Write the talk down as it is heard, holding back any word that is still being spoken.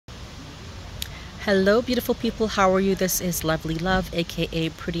Hello beautiful people, how are you? This is Lovely Love, aka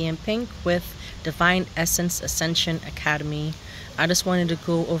Pretty in Pink with Divine Essence Ascension Academy. I just wanted to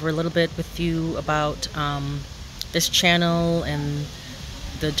go over a little bit with you about this channel and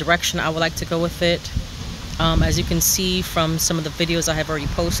the direction I would like to go with it. As you can see from some of the videos I have already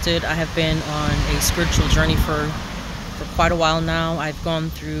posted, I have been on a spiritual journey for quite a while now. I've gone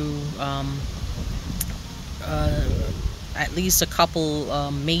through at least a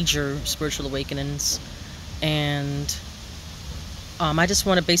couple major spiritual awakenings, and I just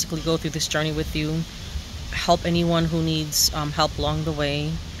want to basically go through this journey with you, help anyone who needs help along the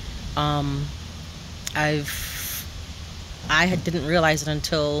way. I didn't realize it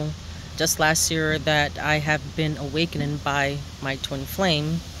until just last year that I have been awakened by my twin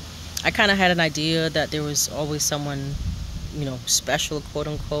flame. I kind of had an idea that there was always someone, special, quote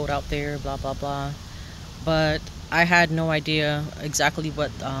unquote, out there, blah blah blah, but I had no idea exactly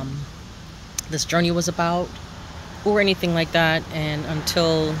what this journey was about or anything like that, and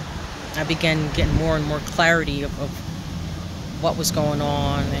until I began getting more and more clarity of what was going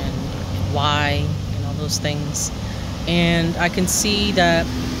on and why and all those things. And I can see that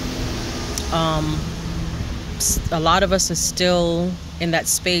a lot of us are still in that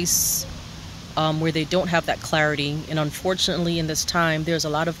space where they don't have that clarity, and unfortunately in this time there's a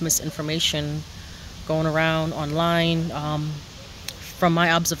lot of misinformation going around online. From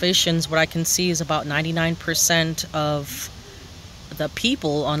my observations, what I can see is about 99% of the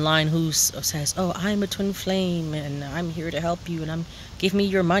people online who says, "Oh, I'm a twin flame and I'm here to help you and give me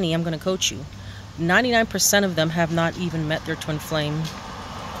your money, I'm going to coach you." 99% of them have not even met their twin flame.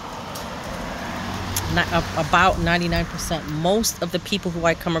 About 99%. Most of the people who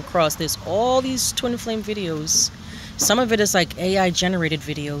I come across, there's all these twin flame videos. Some of it is like AI generated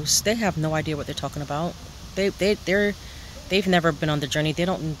videos. They have no idea what they're talking about. They've never been on the journey. They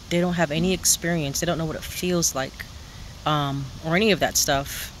don't have any experience. They don't know what it feels like, or any of that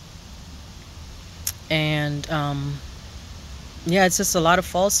stuff. And yeah, it's just a lot of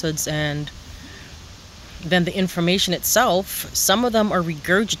falsehoods. And then the information itself, some of them are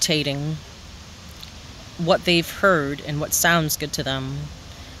regurgitating what they've heard and what sounds good to them,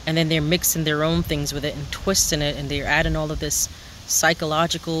 and then they're mixing their own things with it and twisting it, and they're adding all of this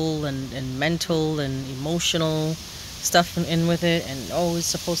psychological and mental and emotional stuff in with it. And it's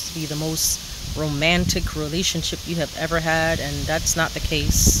supposed to be the most romantic relationship you have ever had, and that's not the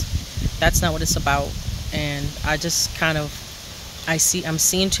case. That's not what it's about. And I just I'm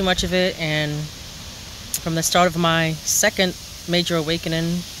seeing too much of it. And from the start of my second major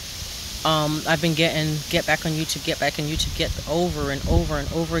awakening, I've been get back on YouTube, get over and over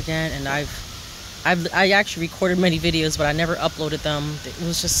and over again. And I actually recorded many videos, but I never uploaded them. It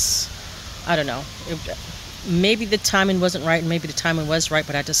was just, I don't know. Maybe the timing wasn't right, and maybe the timing was right,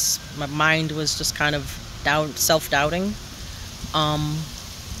 but my mind was just kind of self-doubting.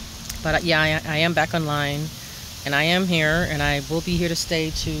 But yeah, I am back online, and I am here, and I will be here to stay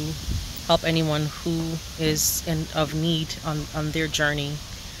to help anyone who is of need on their journey.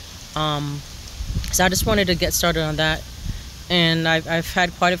 So I just wanted to get started on that, and I've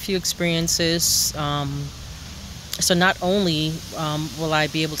had quite a few experiences. So not only will I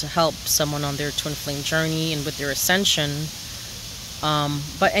be able to help someone on their twin flame journey and with their ascension,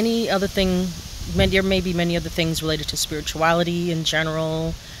 but any other thing, there may be many other things related to spirituality in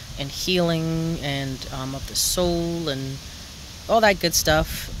general, and healing, and of the soul, and all that good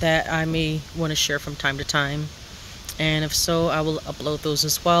stuff that I may want to share from time to time. And if so, I will upload those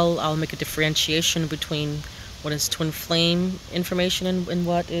as well. I'll make a differentiation between what is twin flame information and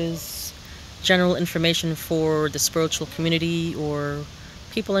what is general information for the spiritual community or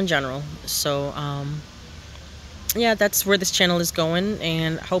people in general. So yeah, that's where this channel is going,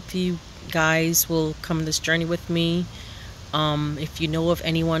 and I hope you guys will come on this journey with me. If you know of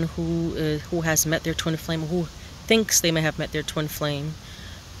anyone who has met their twin flame, who thinks they may have met their twin flame,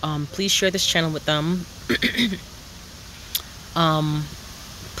 please share this channel with them.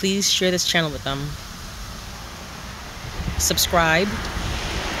 Please share this channel with them. Subscribe,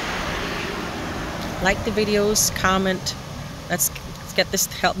 like the videos, comment. Let's get this.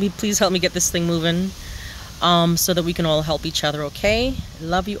 Please help me get this thing moving, so that we can all help each other. Okay,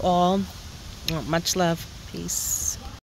 love you all. Much love. Peace.